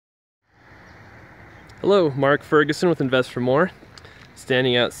Hello, Mark Ferguson with Invest for More.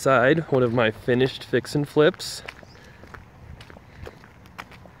 Standing outside one of my finished fix and flips.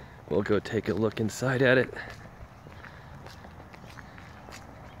 We'll go take a look inside at it.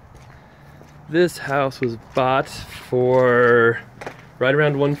 This house was bought for right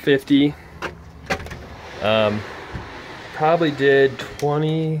around $150. Probably did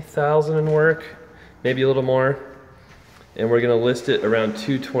 $20,000 in work, maybe a little more, and we're gonna list it around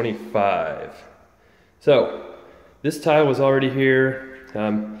 $225. So this tile was already here.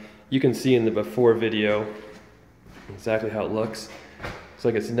 You can see in the before video exactly how it looks. It's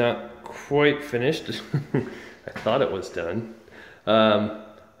like it's not quite finished. I thought it was done.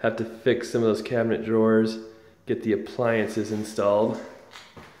 Have to fix some of those cabinet drawers, get the appliances installed.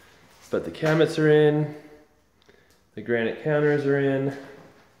 But the cabinets are in, the granite counters are in.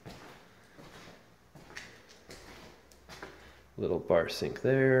 Little bar sink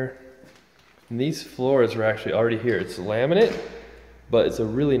there. And these floors are actually already here. It's laminate, but it's a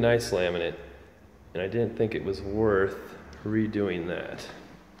really nice laminate. And I didn't think it was worth redoing that.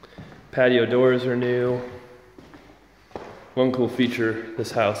 Patio doors are new. One cool feature,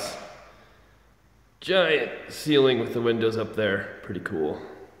 this house, giant ceiling with the windows up there, pretty cool.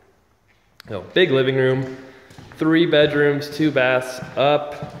 Oh, big living room, 3 bedrooms, 2 baths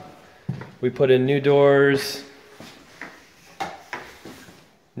up. We put in new doors,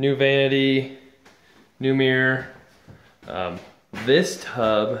 new vanity, new mirror. This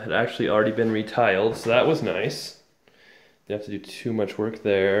tub had actually already been retiled, so that was nice. Didn't have to do too much work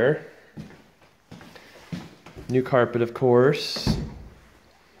there. New carpet, of course.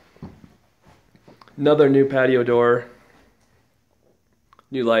 Another new patio door.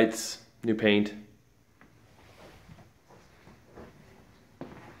 New lights, new paint.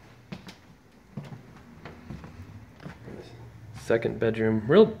 Second bedroom,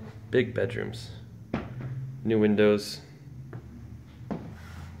 real big bedrooms. New windows.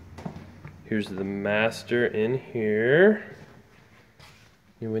 Here's the master in here.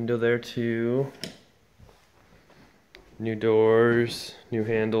 New window there too. New doors, new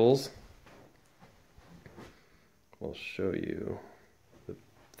handles. I'll show you the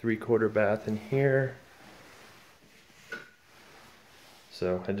 3/4 bath in here.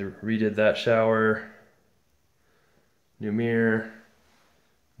 So I redid that shower. New mirror,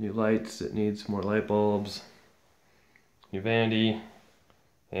 new lights, it needs more light bulbs, new vanity,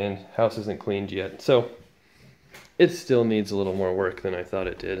 and house isn't cleaned yet. So it still needs a little more work than I thought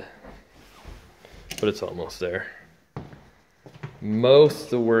it did, but it's almost there. Most of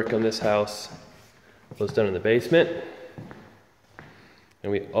the work on this house was done in the basement.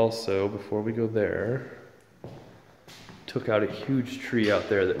 And we also, before we go there, took out a huge tree out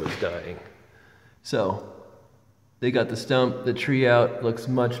there that was dying. So they got the stump, the tree out, looks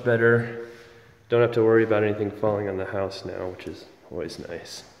much better. Don't have to worry about anything falling on the house now, which is always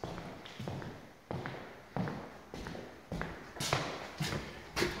nice.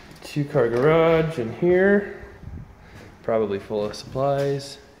 Two-car garage in here. Probably full of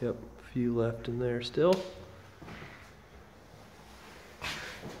supplies. Yep, a few left in there still.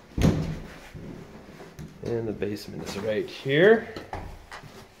 And the basement is right here.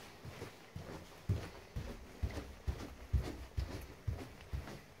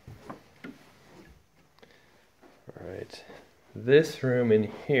 All right, this room in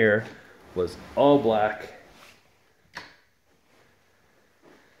here was all black.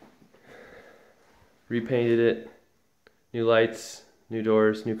 Repainted it. New lights, new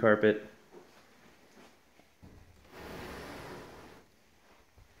doors, new carpet.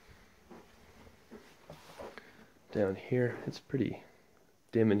 Down here, it's pretty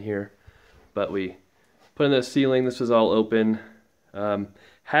dim in here, but we put in the ceiling. This was all open.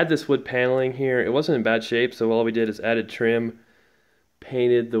 Had this wood paneling here. It wasn't in bad shape, so all we did is added trim,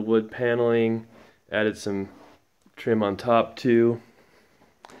 painted the wood paneling, added some trim on top too.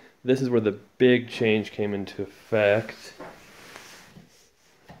 This is where the big change came into effect.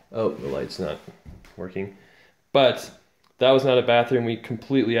 Oh, the light's not working. But that was not a bathroom. We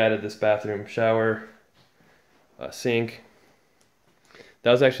completely added this bathroom, shower, sink.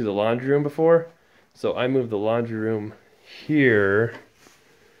 That was actually the laundry room before. So I moved the laundry room here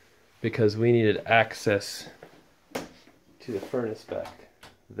because we needed access to the furnace back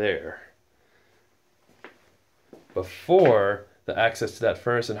there. Before, the access to that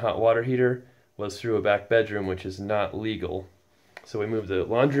furnace and hot water heater was through a back bedroom, which is not legal. So we moved the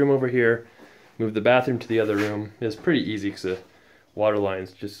laundry room over here, moved the bathroom to the other room. It was pretty easy because the water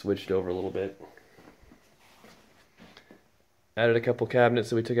lines just switched over a little bit. Added a couple cabinets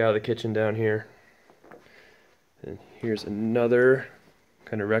that we took out of the kitchen down here. And here's another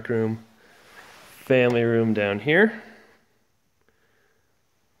kind of rec room. family room down here.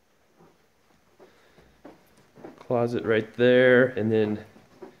 Closet right there, and then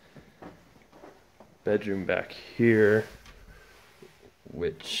bedroom back here,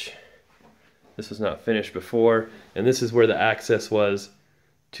 which this was not finished before, and this is where the access was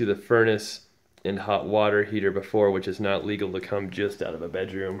to the furnace and hot water heater before, which is not legal to come just out of a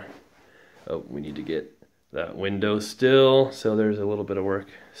bedroom. Oh, we need to get that window still, so there's a little bit of work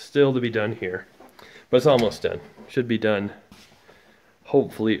still to be done here, but it's almost done. Should be done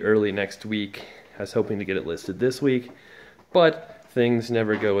hopefully early next week. I was hoping to get it listed this week, but things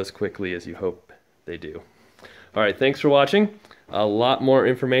never go as quickly as you hope they do. All right, thanks for watching. A lot more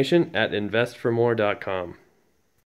information at investformore.com.